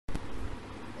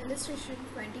Illustration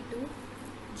 22.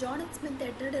 John and Smith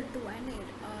entered into a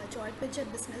joint venture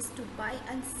business to buy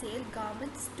and sell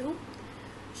garments to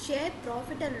share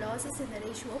profit and losses in the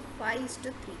ratio of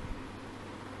 5:3.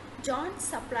 John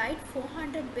supplied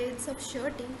 400 bales of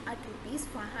shirting at rupees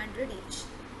 500 each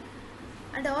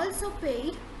and also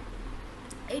paid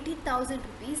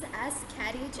 80,000 rupees as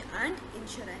carriage and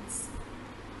insurance.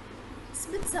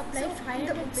 Smith supplied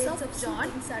 500 bales of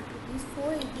John at rupees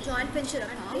 480 joint venture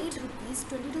and paid rupees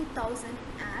 22,000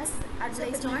 as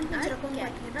advertisement and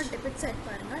carriage. Debit side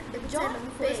debit side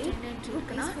first entry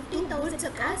rupees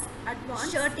 15,000 as advance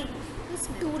shirting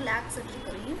 2 lakhs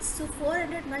rupees. So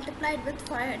 400 multiplied with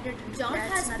 500. John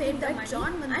has paid the money.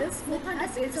 John and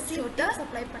 400 bales of shirting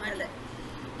supply pannala.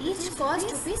 Each cost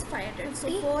rupees 500.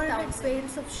 So 400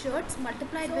 bales of shirts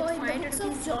multiplied with 500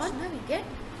 rupees John we get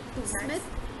 2 Smith.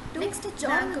 Next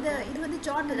John இது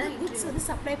John goods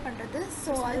supply பண்றது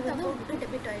so அது வந்து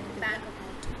debit ஆயிடுது bank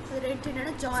account so rate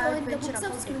என்னன்னா joint venture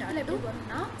account எப்படி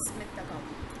வரும்னா Smith account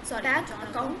sorry bank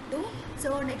account to so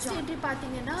next entry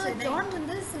பாத்தீங்கன்னா John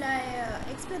வந்து சில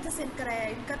expenses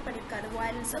incur பண்ணிருக்காரு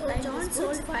while supplying John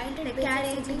sold 500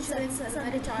 carriage insurance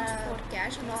மாதிரி for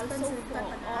cash and also for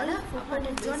all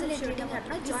John related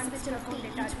joint venture account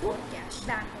attached for cash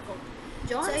bank account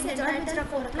John so the joint venture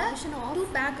account commission of 2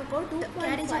 bank account to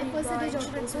carry 5%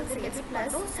 of insurance gets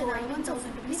plus so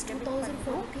 1,000 rupees 2,000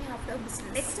 for looking after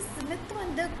business. Next Smith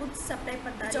when the goods supply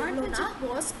பண்றாரு joint venture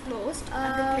was closed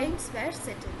and the claims were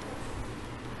settled.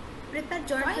 Prepare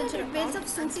joint venture bales of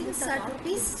suitings at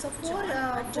rupees so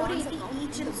 480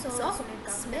 each in of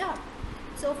Smith.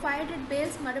 So 500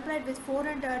 bales multiplied with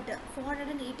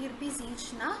 480 rupees each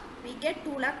na we get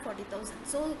 2,40,000.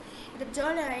 So the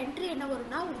entry enna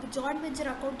varuna joint venture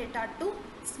account data to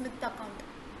Smith account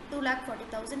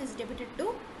 2,40,000 is debited to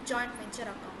joint venture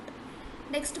account.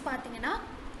 Next பாத்தீங்கன்னா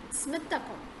Smith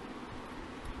account.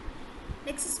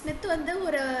 Next Smith வந்து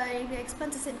ஒரு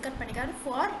expenses incur பண்ணிருக்காரு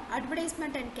for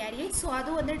advertisement and carriage. So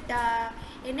அது வந்து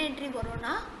என்ன entry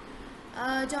வரும்னா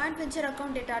joint venture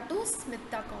account data to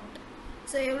Smith account.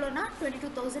 So எவ்வளோனா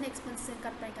 22,000 expenses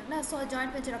incur பண்ணிருக்காங்களா so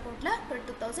joint venture அக்கௌண்ட்டில்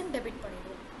 22,000 டெபிட்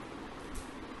பண்ணிடுவோம்.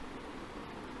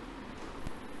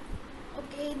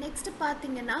 ஓகே நெக்ஸ்ட்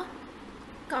பார்த்தீங்கன்னா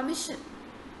கமிஷன்.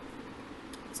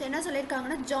 ஸோ என்ன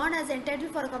சொல்லியிருக்காங்கன்னா John has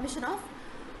entitle for commission of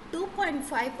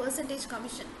 2.5%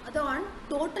 commission அது ஆன்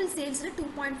டோட்டல் சேல்ஸில்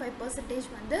 2.5%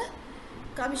 வந்து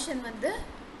கமிஷன் வந்து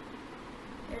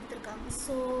எடுத்திருக்காங்க.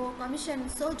 So commission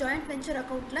so joint venture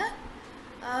அக்கௌண்ட்டில்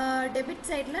debit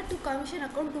side la to commission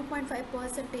account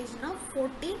 2.5% na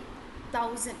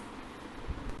 14,000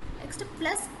 next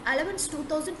plus allowance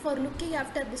 2,000 for looking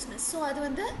after business so adu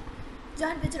vandu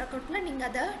joint venture account la neenga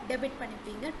ada debit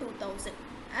pannipinga 2,000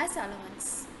 as allowance.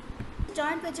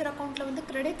 Joint venture account la vandu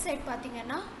credit side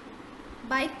pathina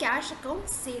by cash account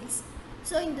sales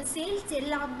so இந்த sales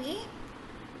எல்லாமே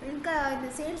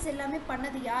இந்த sales எல்லாமே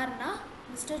பண்ணது யாருன்னா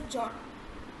Mr. John.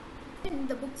 In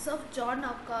the books of John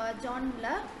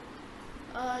la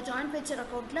joint venture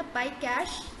account la by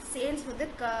cash sales with the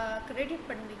credit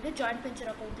பண்ணுவீங்க joint venture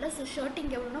account la so shirting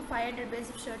எவ்வளவுனா 500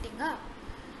 bales of shirting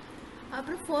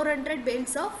அப்புறம் 400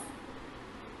 bales of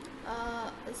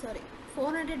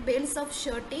 400 bales of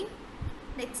shirting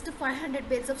next 500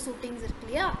 bales of suitings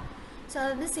இருக்குலையா so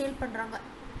அது வந்து sale பண்றாங்க.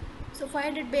 So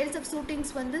 500 bales of suitings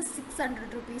வந்து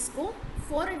 600 rupees க்கு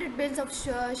 400 bales of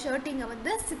shirting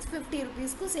வந்து 650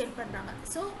 rupees க்கு sale பண்றாங்க.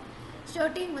 So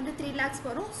shirting வந்து 3 lakhs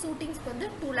வரும் suitings வந்து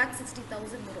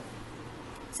 2,60,000 வரும்.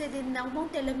 So இந்த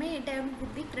amount எல்லாமே entire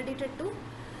would be credited to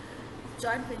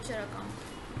joint venture account.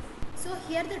 So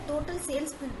here the total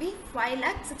sales will be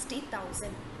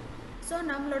 5,60,000. So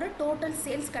நம்மளோட total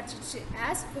sales கிடைச்சிச்சு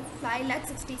as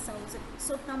 5,60,000.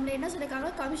 So நம்மள என்ன சொல்லிருக்காங்க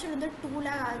கமிஷன் வந்து 2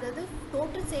 lakh அதாவது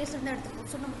total sales வந்து எடுத்துப்போம்.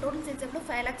 So நம்ம total sales எவ்வளவு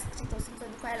 5,60,000. So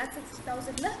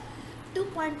 5,60,000 ல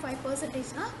 2.5%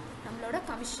 னா நம்மளோட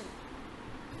commission.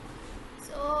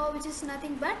 So which is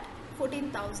nothing but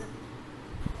 14,000.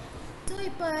 So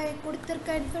இப்போ கொடுத்திருக்க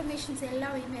இன்ஃபர்மேஷன்ஸ் எல்லா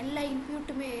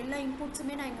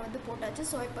இன்புட்ஸுமே நான் இங்கே வந்து போட்டாச்சு.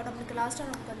 ஸோ இப்போ நமக்கு லாஸ்ட்டாக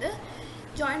நமக்கு வந்து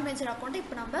ஜாயிண்ட் வெஞ்சர் அக்கௌண்ட்டை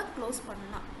இப்போ நம்ம க்ளோஸ்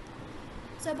பண்ணலாம்.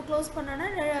 ஸோ இப்போ க்ளோஸ் பண்ணோன்னா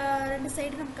ரெண்டு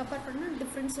சைடு நம்ம கம்பேர் பண்ணால்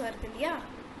டிஃப்ரென்ஸ் வருது இல்லையா.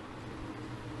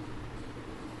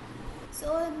 ஸோ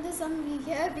இந்த some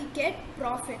we get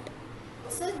profit.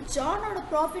 So ஜானோட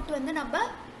profit வந்து நம்ம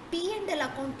P&L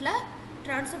அக்கௌண்ட்டில்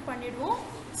ட்ரான்ஸ்ஃபர் பண்ணிடுவோம்.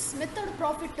 ஸ்மித்தோட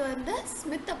ப்ராஃபிட் வந்து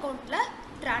ஸ்மித் அக்கௌண்ட்டில்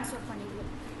ட்ரான்ஸ்ஃபர் பண்ணிடுவோம்.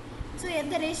 ஸோ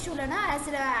எந்த ரேஷியோலனா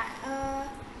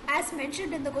ஆஸ்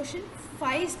மென்ஷன்ட் இந்த கொஷின்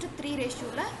 5:3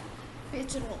 ரேஷியோவில்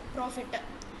வச்சுருவோம் ப்ராஃபிட்டை.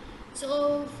 ஸோ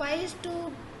 5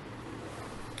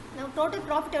 total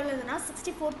profit எவ்வளவுனா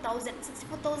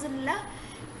 64,000 ல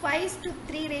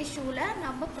 5:3 ரேஷியோவில்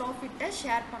நம்ம ப்ராஃபிட்டை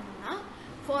ஷேர் பண்ணோம்னா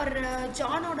ஃபார்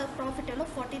ஜானோட ப்ராஃபிட் எவ்வளோ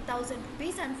 40,000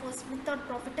 rupees and for ஸ்மித்தோட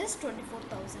profit is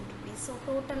 24,000 rupees. So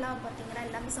டோட்டலாக பார்த்தீங்கன்னா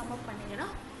எல்லாமே சம் அப் பண்ணிங்கன்னா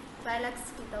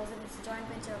 5,60,000 is joint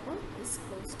venture account is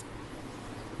closed.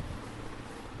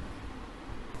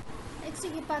 Next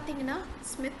இங்கே பார்த்தீங்கன்னா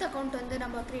ஸ்மித் அக்கௌண்ட் வந்து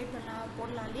நம்ம க்ரியேட்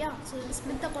போடலாம் இல்லையா. ஸோ இந்த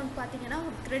ஸ்மித் அக்கௌண்ட் பார்த்தீங்கன்னா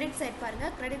கிரெடிட் சைட்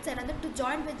பாருங்கள். கிரெடிட் சைட் வந்து 2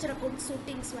 ஜாயிண்ட் வெஞ்சர் அக்கௌண்ட்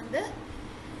ஷூட்டிங்ஸ் வந்து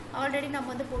ஆல்ரெடி நம்ம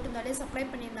வந்து போட்டிருந்தாலே சப்ளை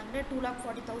பண்ணியிருந்தாங்களே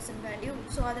 2,40,000 வேல்யூ.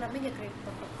 ஸோ அதை நம்ம இங்கே கிரெடிட்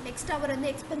பண்ணுறோம். நெக்ஸ்ட் அவர் வந்து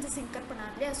எக்ஸ்பென்சஸ் இன்கர்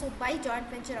பண்ணாங்க இல்லையா. So by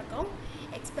joint venture account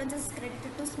expenses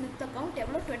credit to Smith account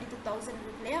எவ்வளோ 22,000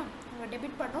 இருக்கு இல்லையா. நம்ம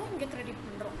டெபிட் பண்ணோம், இங்கே கிரெடிட்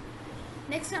பண்ணுறோம்.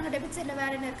 நெக்ஸ்ட் நாங்கள் டெபிட் சைடில்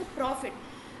வேறு என்ன இருக்குது,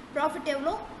 ப்ராஃபிட்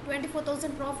எவ்வளோ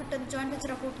 24,000 ப்ராஃபிட் வந்து ஜாயிண்ட்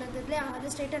வெஞ்சர் அக்கௌண்ட்டில் இருந்தது இல்லையா. அது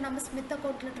ஸ்ட்ரெயிட்டாக நம்ம ஸ்மித்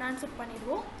அக்கௌண்ட்டில் ட்ரான்ஸ்ஃபர்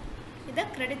பண்ணிடுவோம். இதை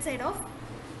credit side of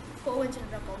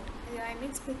கோவெஞ்சர் account, I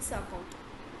mean smiths account.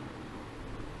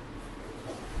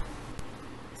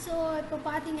 So இப்போ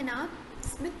பார்த்தீங்கன்னா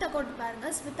ஸ்மித் அக்கௌண்ட்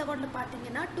பாருங்கள். ஸ்மித் அக்கௌண்ட்டில்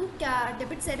பார்த்தீங்கன்னா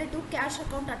debit side 2 cash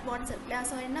account advance இருக்கு இல்லையா.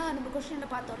 ஸோ என்ன நம்ம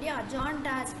கொஸ்டினில் பார்த்தோம் இல்லையா, John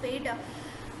has paid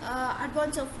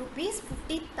advance of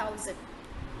 ₹50,000.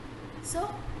 So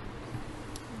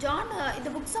John இந்த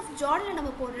புக்ஸ் ஆஃப் ஜானில்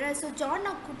நம்ம போடுறோம். ஸோ ஜான்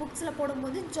புக்ஸில்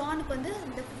போடும்போது ஜானுக்கு வந்து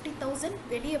இந்த 50,000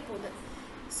 வெளியே போகுது.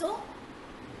 ஸோ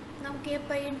நமக்கு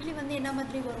இப்போ என்ட்ரி வந்து என்ன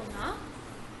மாதிரி வரும்னா,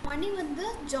 மணி வந்து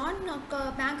ஜான்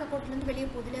பேங்க் அக்கௌண்ட்லேருந்து வெளியே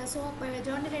போகுது இல்லையா. ஸோ அப்போ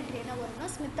ஜார்னல் என்ட்ரி என்ன வரும்னா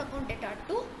Smith account data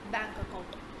to bank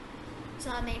account. So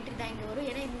அந்த என்ட்ரி தான் இங்கே வரும்.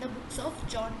 ஏன்னா இந்த புக்ஸ் ஆஃப்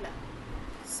ஜானில்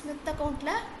ஸ்மித்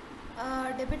அக்கௌண்ட்டில்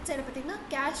டெபிட் சைடில் பார்த்திங்கன்னா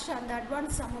கேஷ் அந்த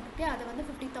அட்வான்ஸ் அமௌண்ட்டுக்கு அதை வந்து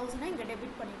 50,000 இங்கே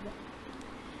டெபிட் பண்ணிடுவோம்.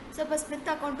 ஸோ இப்போ ஸ்மித்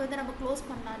அக்கௌண்ட் வந்து நம்ம க்ளோஸ்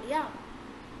பண்ணலாம் இல்லையா.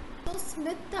 So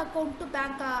Smith account to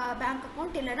bank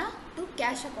account இல்லைனா டு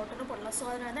கேஷ் அக்கௌண்ட்டுன்னு போடலாம். ஸோ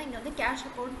அதனால தான் இங்கே வந்து கேஷ்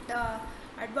அக்கௌண்ட்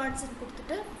அட்வான்ஸ்ன்னு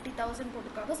கொடுத்துட்டு 50,000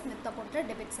 போட்டுருக்காங்க ஸ்மித் அக்கௌண்ட்டில்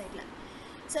டெபிட் சைடில்.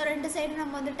 ஸோ ரெண்டு சைடு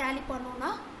நம்ம வந்து டேலி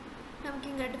பண்ணோன்னா நமக்கு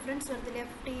இங்கே டிஃப்ரென்ஸ் வருது இல்லையா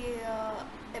 50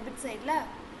 டெபிட் சைடில்.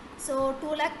 ஸோ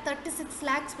 2,36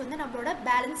 lakhs வந்து நம்மளோட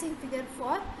balancing figure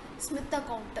for Smith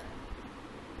account.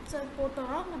 So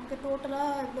போட்டோன்னா நமக்கு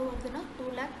டோட்டலாக எவ்வளோ வருதுன்னா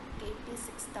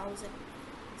 2,86,000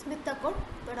 ஸ்மித் அக்கௌண்ட்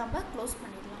இப்போ நம்ம க்ளோஸ்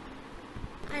பண்ணிடலாம்.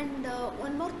 And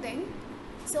one more thing,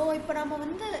 so இப்போ நம்ம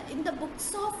வந்து இந்த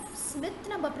புக்ஸ் ஆஃப் ஸ்மித்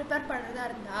நம்ம ப்ரிப்பேர் பண்ணுறதா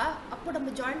இருந்தால் அப்போ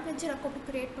நம்ம ஜாயிண்ட் வெஞ்சர் அக்கௌண்ட்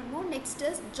க்ரியேட் பண்ணுவோம். நெக்ஸ்ட்டு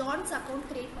ஜான்ஸ் அக்கௌண்ட்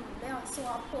க்ரியேட் பண்ணுவோம் இல்லையா. ஸோ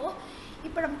அப்போது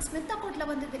இப்போ நம்ம ஸ்மித்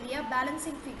அக்கௌண்ட்டில் வந்தது இல்லையா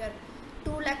balancing figure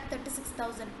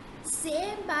 2,36,000.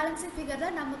 Same balancing figure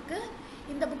தான் நமக்கு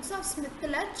இந்த புக்ஸ் ஆஃப்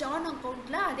ஸ்மித்தில் ஜான்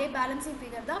அக்கௌண்ட்டில் அதே பேலன்சிங்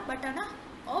ஃபிகர் தான். பட் ஆனால்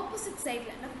ஆப்போசிட்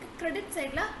சைடில் நமக்கு கிரெடிட்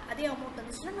சைடில் அதே அமௌண்ட்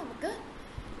வந்துச்சுன்னா நமக்கு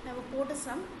நம்ம போட்ட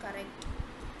சம் கரெக்ட்.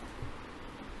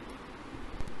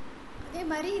 அதே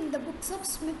மாதிரி இந்த books of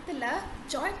ஸ்மித்தில்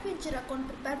joint venture account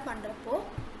prepare பண்ணுறப்போ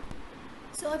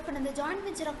ஸோ இப்போ இந்த ஜாயிண்ட்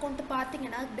வெஞ்சர் அக்கௌண்ட்டு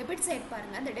பார்த்தீங்கன்னா டெபிட் சைட்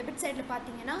பாருங்கள். அந்த டெபிட் சைடில்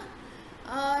பார்த்தீங்கன்னா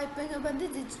இப்போ இங்கே வந்து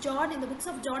ஜான் இந்த புக்ஸ்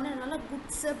ஆஃப் ஜான்னால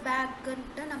குட்ஸு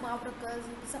பேக்குன்ட்டு நம்ம அவருக்கு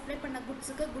சப்ளை பண்ண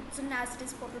குட்ஸுன்னு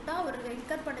ஆஸ்டிஸ் போட்டுவிட்டா அவருக்கு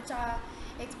இன்கர் பண்ண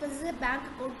எக்ஸ்பென்சஸ் பேங்க்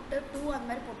அக்கௌண்ட்டு 2 அந்த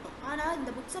மாதிரி போட்டோம். ஆனால்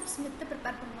இந்த புக்ஸ் ஆஃப் ஸ்மித்தை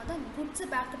ப்ரிப்பேர் பண்ணும்போது அந்த குட்ஸு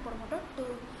பேக்கு போட மாட்டோம்,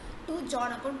 டூ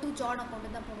ஜான்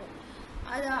அக்கௌண்ட் தான் போடுவோம்.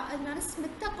 அதனால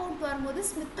ஸ்மித் அக்கௌண்ட் வரும்போது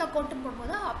ஸ்மித் அக்கௌண்ட்டுன்னு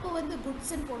போடும்போது அப்போ வந்து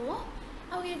குட்ஸுன்னு போடுவோம்.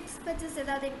 அவங்க எக்ஸ்பென்சஸ்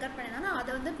ஏதாவது இன்கர் பண்ணினாலும் அதை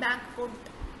வந்து பேங்க் அக்கௌண்ட்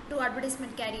டு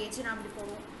அட்வர்டைஸ்மெண்ட் கேரியேஜ்னு அப்படி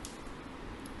போடுவோம்.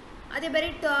 அதே மாதிரி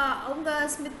அவங்க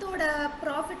ஸ்மித்தோட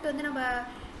ப்ராஃபிட் வந்து நம்ம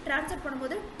ட்ரான்ஸ்ஃபர்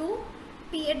பண்ணும்போது 2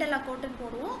 P&L அக்கௌண்ட்டுன்னு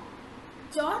போடுவோம்.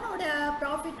 ஜானோட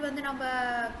ப்ராஃபிட் வந்து நம்ம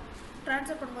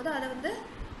ட்ரான்ஸ்ஃபர் பண்ணும்போது அதை வந்து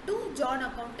 2 ஜான்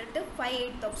அக்கௌண்ட்டு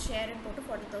 5/8 ஆஃப் ஷேர்னு போட்டு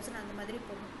 40,000 அந்த மாதிரி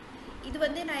போடுவோம். இது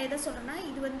வந்து நான் எதை சொல்கிறேன்னா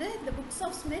இது வந்து இந்த புக்ஸ்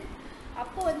ஆஃப் ஸ்மித்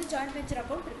அப்போ வந்து ஜாயிண்ட் வெஞ்சர்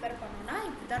அக்கௌண்ட் ப்ரிப்பேர் பண்ணோன்னா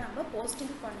இப்படி தான் நம்ம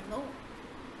போஸ்டிங் பண்ணணும்.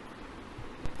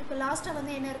 இப்போ லாஸ்ட்டாக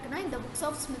வந்து என்ன இருக்குன்னா இந்த புக்ஸ்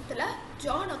ஆஃப் ஸ்மித்தில்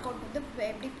ஜான் அக்கௌண்ட் வந்து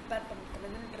எப்படி ப்ரிப்பேர்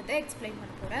பண்ணுறதுன்றதை எக்ஸ்பிளைன்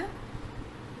பண்ண போகிறேன்.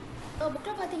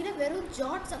 புக்கில் பார்த்தீங்கன்னா வெறும்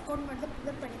ஜான்ஸ் அக்கௌண்ட் மட்டும்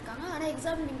ப்ரிப்பேர் பண்ணியிருக்காங்க. ஆனால்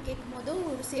எக்ஸாம் நீங்கள் கேட்கும்போது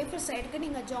ஒரு சேஃபர் சைடுக்கு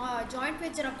நீங்கள் ஜாயிண்ட்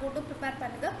வெஞ்சர் அக்கௌண்ட்டும் ப்ரிப்பேர்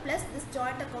பண்ணுங்கள் ப்ளஸ் திஸ்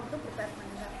ஜாயிண்ட் அக்கௌண்ட்டும் ப்ரிப்பேர்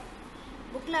பண்ணுங்கள்.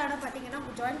 புக்கில் ஆனால் பார்த்தீங்கன்னா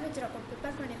ஜாயிண்ட் வெஞ்சர் அக்கௌண்ட்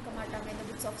ப்ரிப்பேர் பண்ணியிருக்க மாட்டாங்க இந்த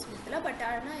புக்ஸ் ஆஃப் ஸ்மித்தில். பட்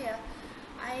ஆனால்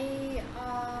ஐ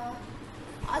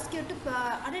ஆஸ்க் யூ டு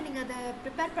ஆனால் நீங்கள் அதை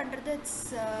ப்ரிப்பேர் பண்ணுறது இட்ஸ்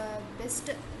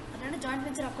பெஸ்ட்டு. அதனால் ஜாயிண்ட்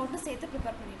வெஞ்சர் அக்கௌண்ட்டும் சேர்த்து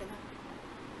ப்ரிப்பேர் பண்ணிவிடுங்க.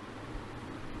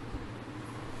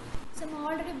 ஸோ நம்ம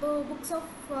ஆல்ரெடி புக்ஸ்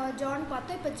ஆஃப் ஜான்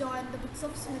பார்த்தோம். இப்போ இந்த புக்ஸ்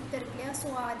ஆஃப் ஸ்மித் இருக்கு இல்லையா. ஸோ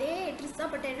அதே எட்ரிஸ்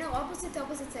தான் பட் என்ன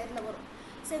ஆப்போசிட் சைடில் வரும்.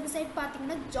 ஸோ இந்த சைட்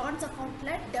பார்த்தீங்கன்னா ஜான்ஸ்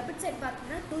அக்கௌண்ட்டில் டெபிட் சைட்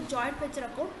பார்த்தீங்கன்னா 2 joint venture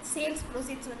account sales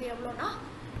proceeds வந்து எவ்வளோனா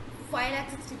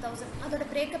 5,60,000. அதோட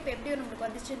பிரேக்கப் எப்படி நம்மளுக்கு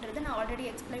வந்துச்சுன்றது நான் ஆல்ரெடி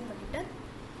எக்ஸ்பிளைன் பண்ணிவிட்டேன்.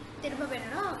 திரும்ப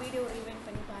வேணும்னா வீடியோ ரீவைண்ட்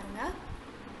பண்ணி பாருங்கள்.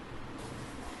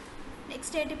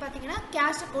 நெக்ஸ்ட் என்ட்ரி பார்த்தீங்கன்னா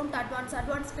கேஷ் அக்கௌண்ட்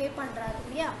அட்வான்ஸ் பே பண்ணுறாரு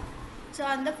இல்லையா. ஸோ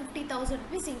அந்த 50,000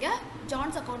 rupees இங்கே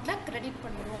ஜான்ஸ் அக்கௌண்ட்டில் கிரெடிட்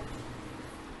பண்ணிடுவோம்.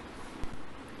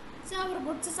 ஸோ அவர்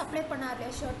குட்ஸ் சப்ளை பண்ணார்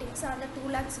இல்லையா ஷர்ட்டிங்ஸ் அந்த 2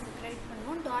 lakhs கிரெடிட்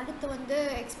பண்ணுவோம். அடுத்து வந்து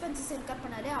எக்ஸ்பென்சஸ் இன்கர்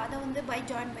பண்ணாலே அதை வந்து by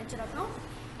joint venture account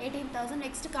 18,000.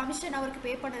 Next commission அவருக்கு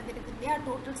பே பண்ணது இருக்குது இல்லையா,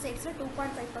 டோட்டல் சேல்ஸில்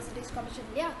 2.5% கமிஷன்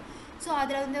இல்லையா. ஸோ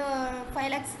அதில் வந்து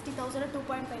 5,60,000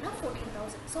 2.5னா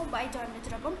 14,000. So by joint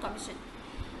venture account commission.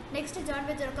 Next joint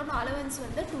venture account allowance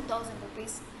வந்து 2,000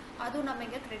 rupees, அதுவும் நம்ம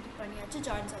இங்கே கிரெடிட் பண்ணியாச்சு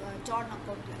ஜாயின்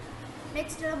அக்கௌண்ட்டில்.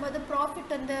 நெக்ஸ்ட் நம்ம வந்து ப்ராஃபிட்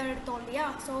வந்து எடுத்தோம் இல்லையா.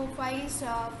 ஸோ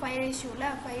 5 ரேஷியோவில்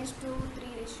 5:3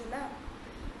 ரேஷியோவில்.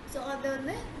 ஸோ அதை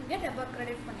வந்து இங்கே நம்ம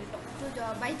கிரெடிட் பண்ணிட்டோம்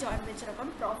by joint venture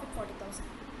account profit 40,000.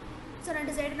 So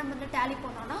 2 side நம்ம வந்து டேலி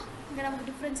பண்ணோன்னா இங்கே நமக்கு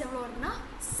டிஃப்ரென்ஸ் எவ்வளோ வருதுன்னா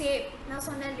சேவ் நான்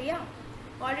சொன்னேன் இல்லையா,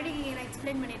 ஆல்ரெடி நான்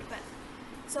எக்ஸ்பிளைன் பண்ணியிருப்பேன்.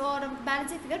 ஸோ நம்ம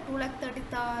balance figure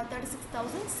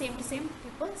 2,36,000 same to same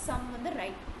people some வந்து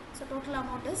right. So total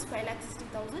amount is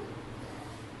 5,60,000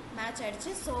 match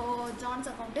ஆகிடுச்சு. So John's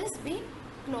account is B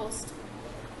closed.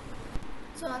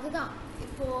 So அதுதான்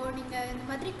இப்போது நீங்கள் இந்த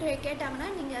மாதிரி கேட்டாங்கன்னா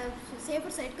நீங்கள்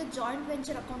சேஃபர் சைடுக்கு ஜாயிண்ட்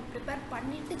வெஞ்சர் அக்கௌண்ட் ப்ரிப்பேர்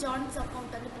பண்ணிவிட்டு ஜான்ஸ்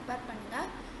அக்கௌண்ட் வந்து ப்ரிப்பேர் பண்ணுங்கள்.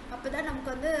 அப்போ தான் நமக்கு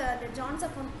வந்து அந்த ஜான்ஸ்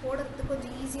அக்கௌண்ட் போடுறதுக்கு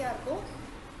கொஞ்சம் ஈஸியாக இருக்கும்.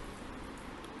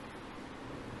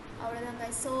 அவ்வளோதாங்க.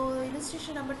 So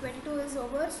illustration number 22 is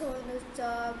over. So இந்த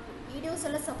வீடியோஸ்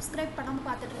எல்லாம் சப்ஸ்கிரைப் பண்ணாமல்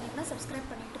பார்த்துட்டு இருந்தீங்கன்னா சப்ஸ்கிரைப்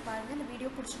பண்ணிட்டு பாருங்கள். இந்த வீடியோ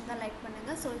பிடிச்சிருந்தா லைக்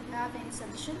பண்ணுங்கள். So if you have any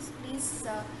suggestions please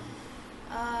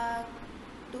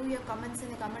do your comments in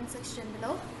the comment section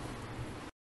below.